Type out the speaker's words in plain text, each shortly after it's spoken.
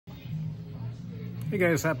Hey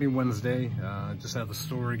guys, happy Wednesday. Just at the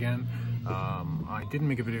store again. I didn't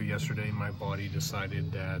make a video yesterday. My body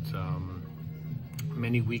decided that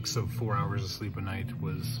many weeks of 4 hours of sleep a night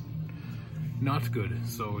was not good.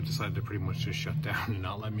 So it decided to pretty much just shut down and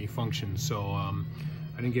not let me function. So I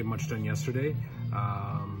didn't get much done yesterday.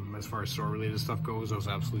 As far as store related stuff goes, I was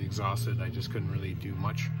absolutely exhausted. I just couldn't really do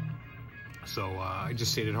much. So I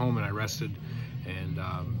just stayed at home and I rested and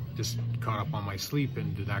just caught up on my sleep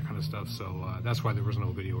and did that kind of stuff. So that's why there was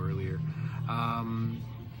no video earlier.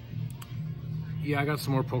 Yeah, I got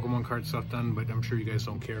some more Pokemon card stuff done, but I'm sure you guys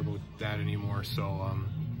don't care about that anymore. So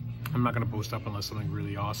I'm not going to post up unless something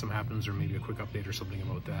really awesome happens, or maybe a quick update or something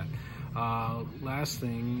about that. Last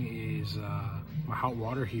thing is my hot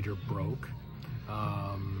water heater broke.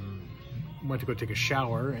 Went to go take a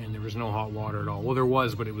shower and there was no hot water at all. Well, there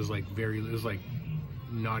was, but it was like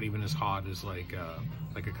not even as hot as like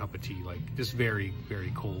a cup of tea, like just very,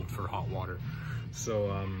 very cold for hot water. So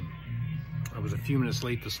I was a few minutes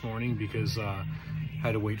late this morning because I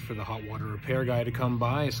had to wait for the hot water repair guy to come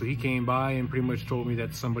by. So he came by and pretty much told me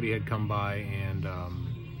that somebody had come by and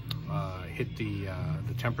hit the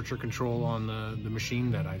temperature control on the machine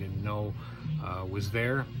that I didn't know was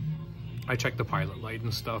there. I checked the pilot light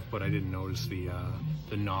and stuff, but I didn't notice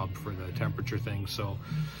the knob for the temperature thing. So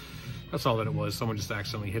that's all that it was. Someone just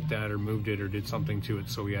accidentally hit that or moved it or did something to it,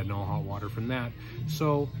 so we had no hot water from that.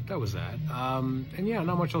 So that was that. And yeah,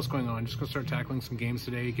 not much else going on. Just gonna start tackling some games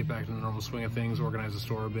today, get back to the normal swing of things, organize the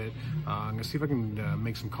store a bit. I'm gonna see if I can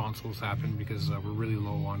make some consoles happen because we're really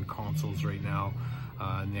low on consoles right now.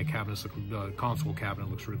 And the console cabinet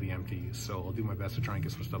looks really empty, so I'll do my best to try and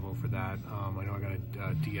get some stuff out for that. I know I got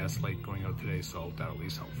a DS light going out today, so that'll at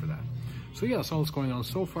least help for that. So yeah, that's all that's going on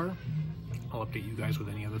so far. I'll update you guys with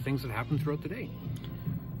any other things that happen throughout the day.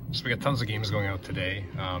 So we got tons of games going out today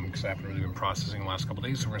because I haven't really been processing the last couple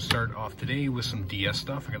days. So we're gonna start off today with some DS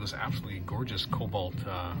stuff. I got this absolutely gorgeous Cobalt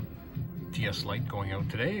DS Lite going out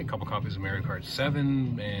today, a couple copies of Mario Kart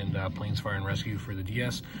 7 and Planes Fire and Rescue for the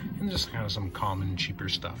DS, and just kind of some common cheaper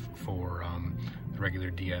stuff for the regular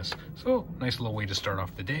DS. So nice little way to start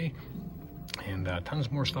off the day, and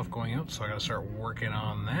tons more stuff going out, so I gotta start working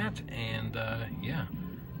on that, and yeah,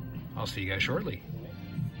 I'll see you guys shortly.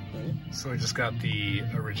 So I just got the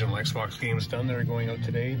original Xbox games done that are going out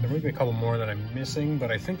today. There may be a couple more that I'm missing,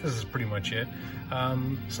 but I think this is pretty much it.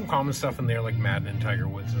 Some common stuff in there like Madden and Tiger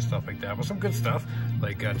Woods and stuff like that, but some good stuff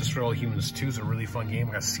like Destroy All Humans 2 is a really fun game.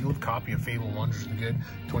 I got a sealed copy of Fable 1, which is good.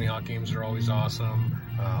 Tony Hawk games are always awesome.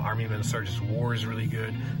 Army Men Sergeant's War is really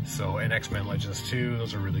good. So, and X-Men Legends 2,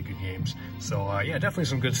 those are really good games. So yeah, definitely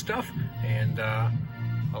some good stuff, and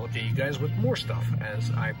I'll update you guys with more stuff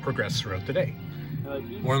as I progress throughout the day.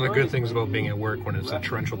 One of the good things about being at work when it's a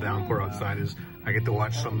torrential downpour outside is I get to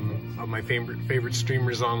watch some of my favorite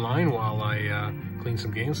streamers online while I clean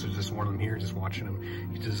some games. So just one of them here, just watching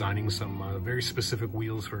him. He's designing some very specific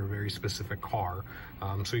wheels for a very specific car.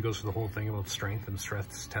 So he goes through the whole thing about strength and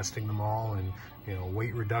stress testing them all, and you know,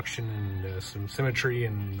 weight reduction and some symmetry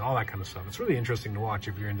and all that kind of stuff. It's really interesting to watch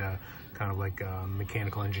if you're into kind of like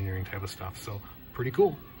mechanical engineering type of stuff. So pretty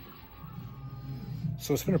cool.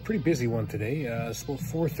 So it's been a pretty busy one today. It's about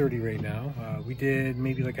 4:30 right now. We did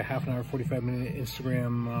maybe like a half an hour, 45-minute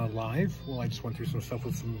Instagram live. Well, I just went through some stuff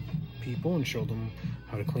with some people and showed them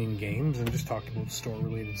how to clean games and just talked about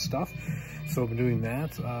store-related stuff. So I've been doing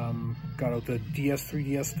that. Got out the DS,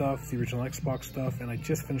 3DS stuff, the original Xbox stuff, and I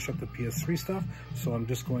just finished up the PS3 stuff. So I'm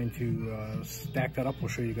just going to stack that up. We'll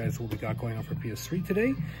show you guys what we got going on for PS3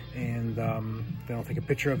 today. And then I'll take a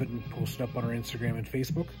picture of it and post it up on our Instagram and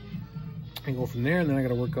Facebook and go from there. And then I got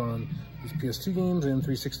to work on these PS2 games and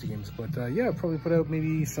 360 games. But yeah, I probably put out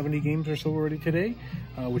maybe 70 games or so already today,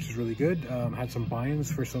 which is really good. Had some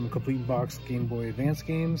buy-ins for some complete box Game Boy Advance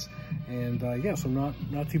games, and yeah, so not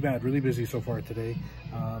too bad. Really busy so far today.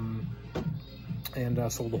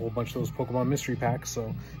 And sold a whole bunch of those Pokemon mystery packs.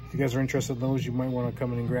 So if you guys are interested in those, you might want to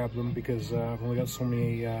come in and grab them because I've only got so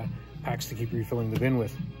many packs to keep refilling the bin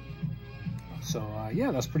with. So yeah,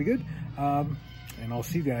 that's pretty good. And I'll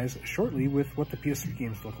see you guys shortly with what the PS3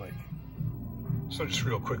 games look like. So just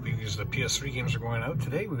real quickly, these are the PS3 games are going out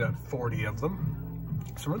today. We got 40 of them.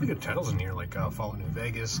 Some really good titles in here, like Fallout New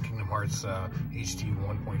Vegas, Kingdom Hearts HD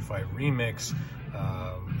 1.5 Remix,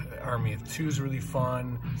 Army of Two is really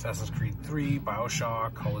fun, Assassin's Creed 3,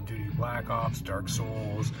 Bioshock, Call of Duty Black Ops, Dark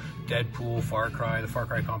Souls, Deadpool, Far Cry. The Far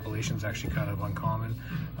Cry compilation is actually kind of uncommon.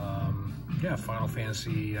 Yeah, Final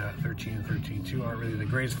Fantasy 13 and 13-2 aren't really the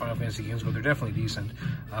greatest Final Fantasy games, but they're definitely decent.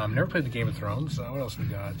 Never played the Game of Thrones. What else we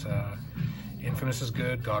got? Infamous is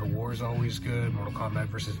good, God of War is always good, Mortal Kombat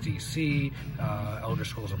versus DC, Elder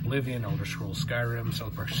Scrolls Oblivion, Elder Scrolls Skyrim,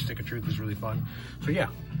 South Park Stick of Truth is really fun. So yeah,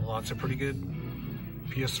 lots of pretty good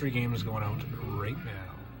PS3 games going out right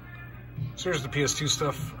now. So here's the PS2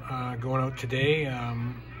 stuff going out today.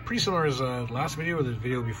 Pretty similar as the last video or the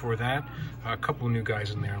video before that. A couple of new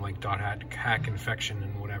guys in there like Hack Infection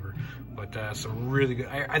and whatever. But some really good,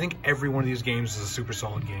 I think every one of these games is a super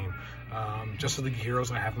solid game. Justice League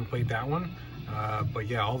Heroes, I haven't played that one. But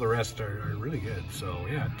yeah, all the rest are really good. So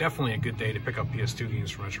yeah, definitely a good day to pick up PS2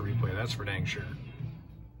 games for Retro Replay, that's for dang sure.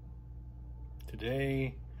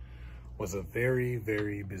 Today was a very,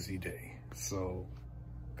 very busy day. So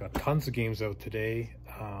got tons of games out today,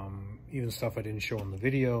 even stuff I didn't show in the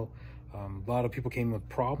video. A lot of people came with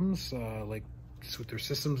problems, like just with their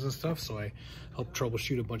systems and stuff, so I helped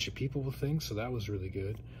troubleshoot a bunch of people with things, so that was really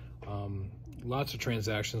good. Lots of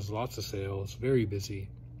transactions, lots of sales, very busy.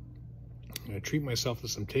 I'm gonna treat myself to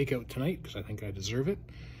some takeout tonight because I think I deserve it.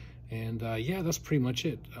 And yeah, that's pretty much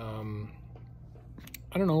it.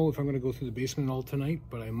 I don't know if I'm gonna go through the basement all tonight,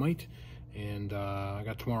 but I might. And I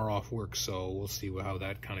got tomorrow off work, so we'll see how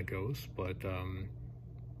that kind of goes. But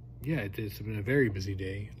yeah, it's been a very busy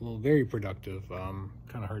day, very productive. Kind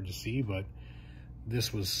of hard to see, but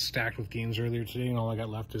this was stacked with games earlier today, and all I got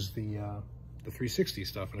left is the 360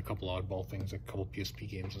 stuff and a couple oddball things, like a couple PSP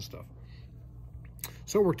games and stuff.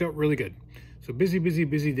 So it worked out really good. So busy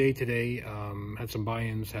day today. Had some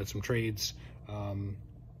buy-ins, had some trades.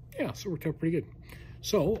 Yeah, so it worked out pretty good.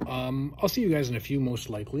 So I'll see you guys in a few, most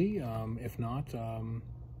likely. If not,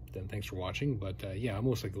 then thanks for watching. But yeah,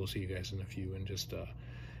 most likely we'll see you guys in a few, and just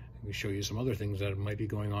we show you some other things that might be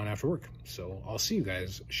going on after work. So I'll see you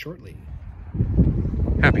guys shortly.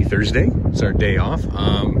 Happy Thursday. It's our day off.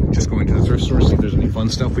 Just going to the thrift store, see if there's any fun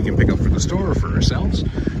stuff we can pick up for the store or for ourselves.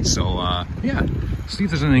 So yeah, see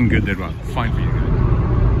if there's anything good that we'll find for you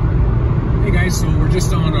guys. Hey guys, so we're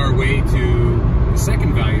just on our way to the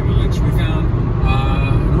second Value Village. We found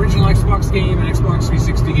an original Xbox game, an Xbox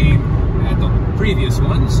 360 game at the previous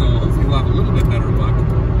one, so hopefully we'll have a little bit better luck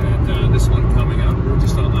at this one coming up. We're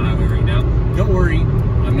just on the highway right now. Don't worry,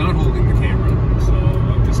 I'm not holding the camera, so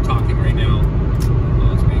I'm just talking right now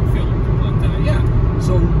while it's being filmed. But yeah,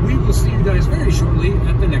 so we will see you guys very shortly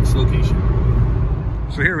at the next location.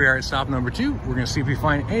 So here we are at stop number 2. We're going to see if we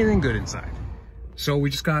find anything good inside. So we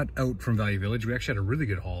just got out from Value Village. We actually had a really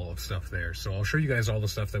good haul of stuff there. So I'll show you guys all the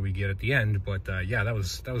stuff that we get at the end. But yeah, that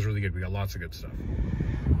was really good. We got lots of good stuff.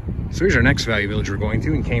 So here's our next Value Village we're going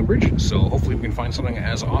to in Cambridge. So hopefully we can find something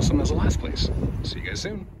as awesome as the last place. See you guys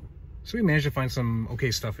soon. So we managed to find some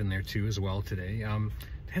okay stuff in there too as well today.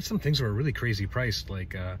 They had some things that were really crazy priced,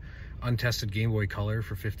 like untested Game Boy Color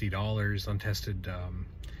for $50, untested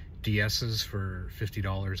DS's for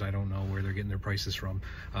 $50. I don't know where they're getting their prices from.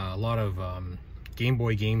 A lot of Game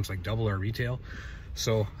Boy games like double our retail.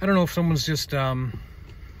 So I don't know if someone's just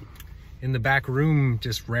in the back room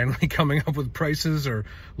just randomly coming up with prices or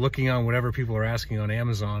looking on whatever people are asking on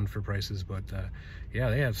Amazon for prices, but yeah,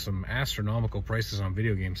 they have some astronomical prices on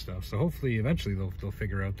video game stuff. So hopefully eventually they'll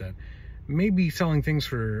figure out that maybe selling things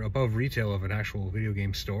for above retail of an actual video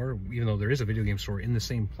game store, even though there is a video game store in the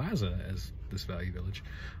same plaza as this Value Village,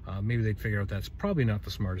 maybe they'd figure out that's probably not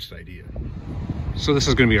the smartest idea. So this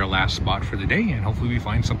is going to be our last spot for the day, and hopefully we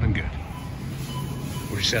find something good.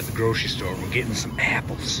 We're just at the grocery store. We're getting some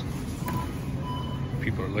apples.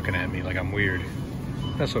 People are looking at me like I'm weird.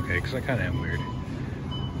 That's okay, because I kind of am weird.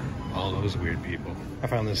 All those weird people. I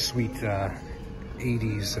found this sweet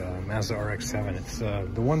 80s Mazda RX-7. It's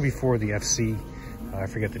the one before the FC. I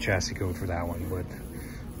forget the chassis code for that one, but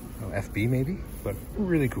FB maybe, but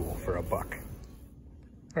really cool for $1.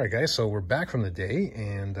 All right, guys, so we're back from the day,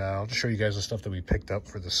 and I'll just show you guys the stuff that we picked up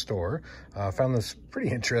for the store. Found this pretty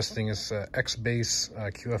interesting. It's X-Base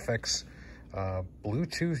QFX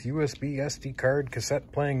Bluetooth USB SD card cassette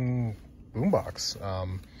playing boombox.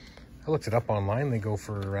 I looked it up online. They go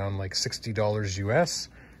for around like $60 US,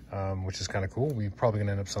 which is kind of cool. We're probably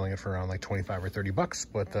gonna end up selling it for around like 25 or 30 bucks.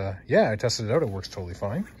 But yeah, I tested it out. It works totally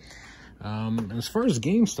fine. And as far as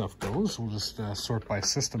game stuff goes, we'll just sort by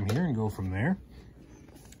system here and go from there.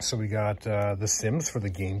 So we got The Sims for the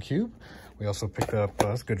GameCube. We also picked up,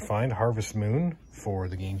 that's a good find, Harvest Moon for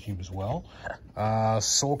the GameCube as well.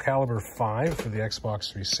 Soul Calibur 5 for the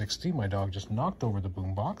Xbox 360. My dog just knocked over the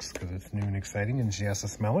boombox because it's new and exciting and she has to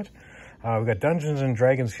smell it. We got Dungeons and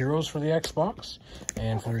Dragons Heroes for the Xbox.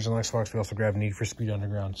 And for the original Xbox, we also grabbed Need for Speed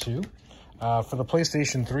Underground 2. For the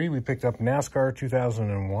PlayStation 3, we picked up NASCAR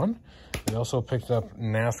 2001. We also picked up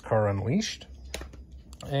NASCAR Unleashed.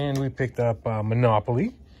 And we picked up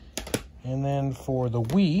Monopoly. And then for the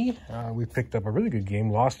Wii, we picked up a really good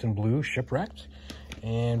game, Lost in Blue, Shipwrecked.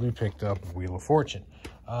 And we picked up Wheel of Fortune.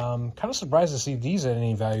 Kind of surprised to see these at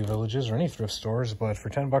any Value Villages or any thrift stores, but for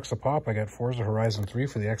 10 bucks a pop, I got Forza Horizon 3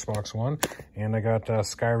 for the Xbox One, and I got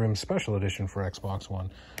Skyrim Special Edition for Xbox One,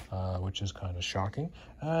 which is kind of shocking.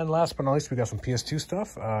 And last but not least, we got some PS2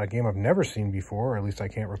 stuff, a game I've never seen before, or at least I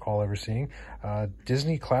can't recall ever seeing,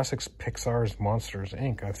 Disney Classics Pixar's Monsters,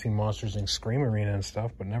 Inc. I've seen Monsters, Inc. Scream Arena and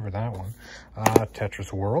stuff, but never that one.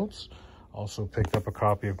 Tetris Worlds. Also picked up a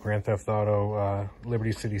copy of Grand Theft Auto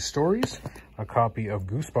Liberty City Stories, a copy of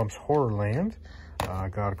Goosebumps Horrorland,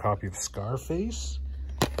 got a copy of Scarface,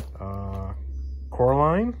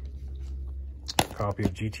 Coraline, a copy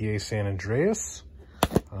of GTA San Andreas,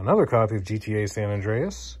 another copy of GTA San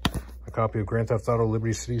Andreas, a copy of Grand Theft Auto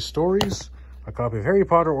Liberty City Stories, a copy of Harry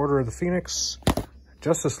Potter Order of the Phoenix,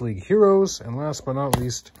 Justice League Heroes, and last but not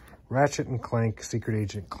least, Ratchet & Clank Secret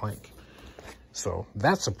Agent Clank. So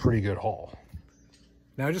that's a pretty good haul.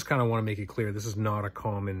 Now I just kind of want to make it clear, this is not a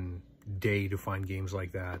common day to find games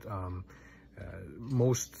like that.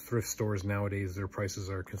 Most thrift stores nowadays, their prices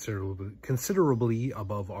are considerably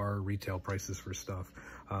above our retail prices for stuff.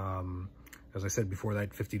 As I said before,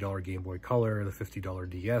 that $50 Game Boy Color, the $50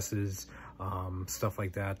 DSs, stuff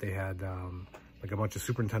like that. They had like a bunch of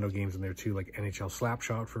Super Nintendo games in there too, like NHL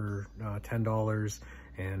Slapshot for $10,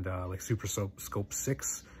 and like Super Scope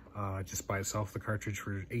 6. Just by itself, the cartridge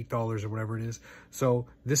for $8 or whatever it is. So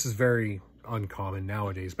this is very uncommon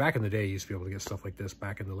nowadays. Back in the day, you used to be able to get stuff like this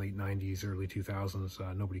back in the late 90s, early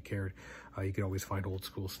 2000s. Nobody cared. You could always find old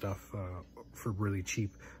school stuff for really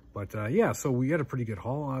cheap. But yeah, so we had a pretty good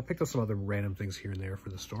haul. I picked up some other random things here and there for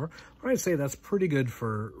the store. But I'd say that's pretty good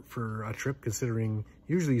for a trip, considering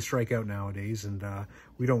usually you strike out nowadays, and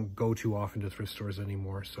we don't go too often to thrift stores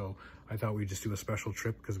anymore. So I thought we'd just do a special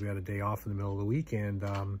trip because we had a day off in the middle of the week, and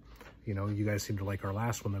you know, you guys seem to like our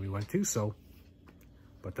last one that we went to. So,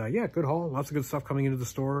 but yeah, good haul. Lots of good stuff coming into the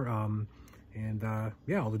store, and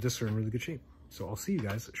yeah, all the discs are in really good shape. So I'll see you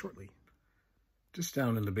guys shortly. Just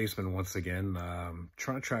down in the basement once again,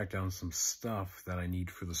 trying to track down some stuff that I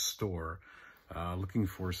need for the store. Looking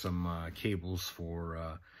for some cables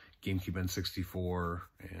for GameCube N64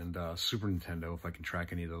 and Super Nintendo, if I can track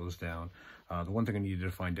any of those down. The one thing I needed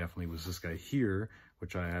to find definitely was this guy here,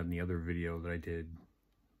 which I had in the other video that I did.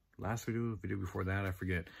 Last video before that, I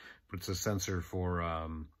forget. But it's a sensor for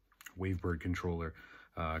Wavebird controller,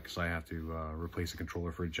 because I have to replace a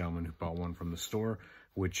controller for a gentleman who bought one from the store,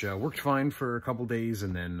 which worked fine for a couple days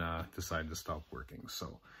and then decided to stop working.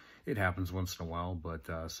 So it happens once in a while, but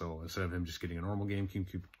so instead of him just getting a normal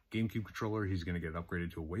GameCube controller, he's going to get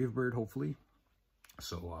upgraded to a Wavebird, hopefully.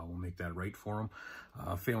 So we'll make that right for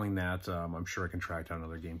him. Failing that, I'm sure I can track down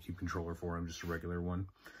another GameCube controller for him, just a regular one.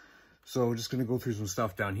 So just going to go through some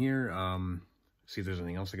stuff down here, see if there's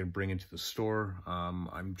anything else I can bring into the store.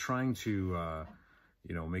 I'm trying to...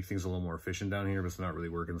 you know, make things a little more efficient down here, but it's not really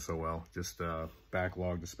working so well. Just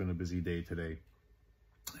backlogged. It's been a busy day today.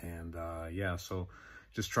 And yeah, so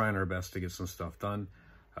just trying our best to get some stuff done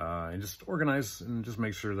and just organize and just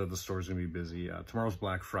make sure that the store's going to be busy. Tomorrow's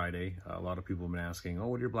Black Friday. A lot of people have been asking, oh,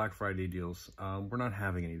 what are your Black Friday deals? We're not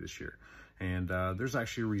having any this year. And there's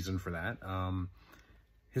actually a reason for that.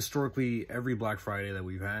 Historically, every Black Friday that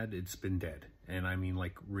we've had, it's been dead. And I mean,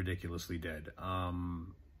 like, ridiculously dead.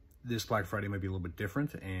 This Black Friday might be a little bit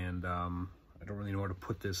different, and I don't really know how to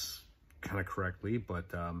put this kind of correctly, but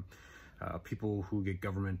people who get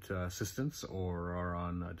government assistance or are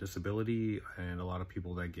on disability, and a lot of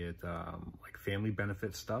people that get like family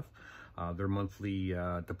benefit stuff, their monthly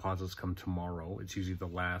deposits come tomorrow. It's usually the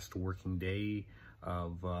last working day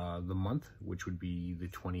of the month, which would be the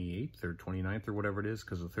 28th or 29th or whatever it is,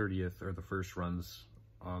 because the 30th or the 1st runs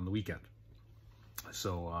on the weekend.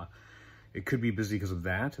 So it could be busy because of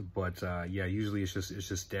that, but yeah, usually it's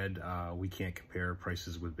just dead. We can't compare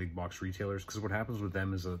prices with big box retailers, because what happens with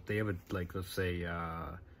them is that they have a, like, let's say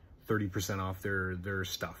 30% off their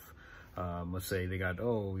stuff. Let's say they got,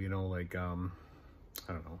 oh, you know, like I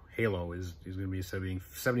don't know, Halo is going to be, instead of being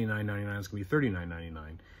 $79.99, it's going to be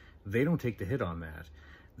 $39.99. They don't take the hit on that.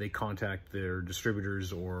 They contact their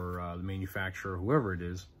distributors or the manufacturer, whoever it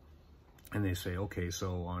is, and they say, okay,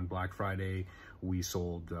 so on Black Friday, we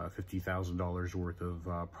sold $50,000 worth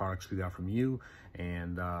of products we got from you,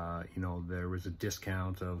 and you know, there was a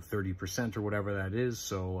discount of 30% or whatever that is,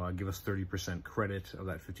 so give us 30% credit of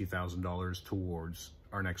that $50,000 towards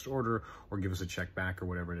our next order, or give us a check back or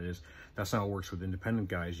whatever it is. That's not how it works with independent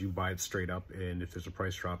guys. You buy it straight up, and if there's a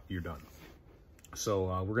price drop, you're done.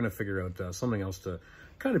 So we're going to figure out something else to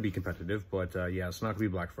kind of be competitive, but yeah, it's not going to be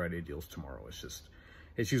Black Friday deals tomorrow. It's just,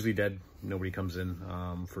 it's usually dead. Nobody comes in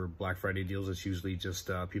for Black Friday deals. It's usually just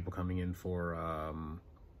people coming in for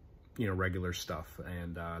you know, regular stuff,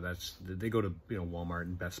 and they go to, you know, Walmart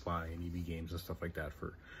and Best Buy and EB Games and stuff like that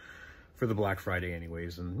for the Black Friday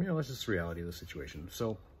anyways. And you know, that's just the reality of the situation.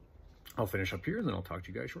 So I'll finish up here and then I'll talk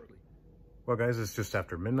to you guys shortly. Well guys, it's just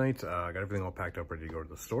after midnight. I got everything all packed up, ready to go to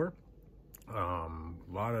the store. A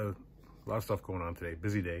lot of stuff going on today.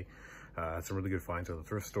 Busy day. Had some really good finds at the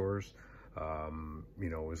thrift stores. You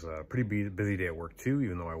know, it was a pretty busy day at work too,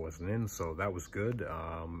 even though I wasn't in, so that was good.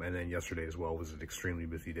 And then yesterday as well was an extremely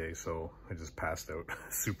busy day, so I just passed out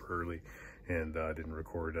super early and didn't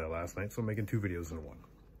record last night, so I'm making 2 videos in one.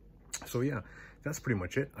 So yeah, that's pretty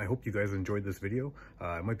much it. I hope you guys enjoyed this video.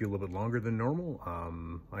 It might be a little bit longer than normal.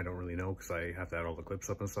 I don't really know because I have to add all the clips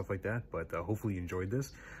up and stuff like that, but hopefully you enjoyed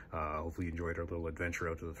this. Hopefully you enjoyed our little adventure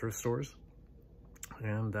out to the thrift stores.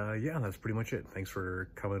 And yeah, that's pretty much it. Thanks for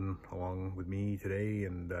coming along with me today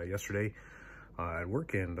and yesterday at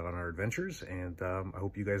work and on our adventures. And I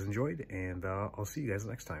hope you guys enjoyed, and I'll see you guys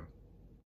next time.